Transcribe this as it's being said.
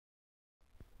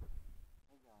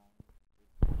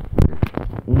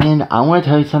And I want to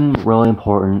tell you something really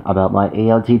important about my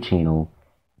ALT channel.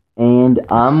 And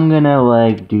I'm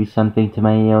gonna do something to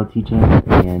my ALT channel,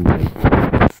 and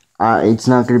it's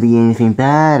not gonna be anything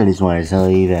bad. I just want to tell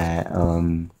you that I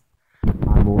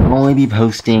will only be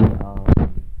posting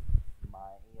my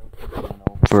ALT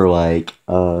channel for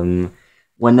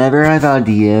whenever I have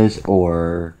ideas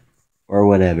or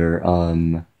whatever.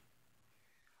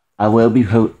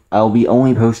 I'll be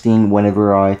only posting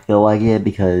whenever I feel like it,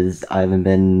 because I haven't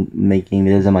been making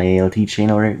videos on my ALT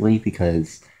channel lately,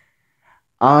 because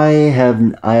I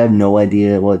have no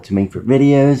idea what to make for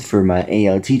videos for my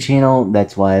ALT channel.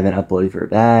 That's why I haven't uploaded for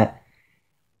that.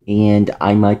 And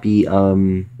I might be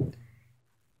um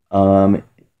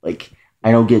like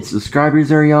I don't get subscribers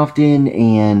very often,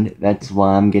 and that's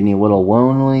why I'm getting a little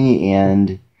lonely,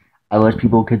 and I wish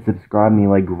people could subscribe me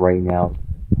right now.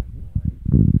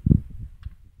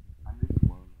 I'm just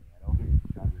lonely. I don't get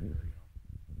subscribers very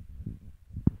often.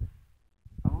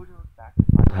 I'm going to look back to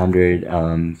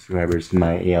 500 subscribers to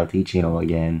my ALT channel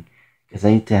again, because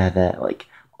I need to have that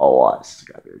a lot of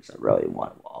subscribers. I really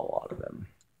want a lot of them.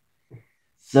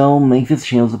 So make this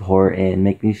channel support and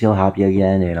make me feel happy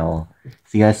again, and I'll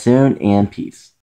see you guys soon, and peace.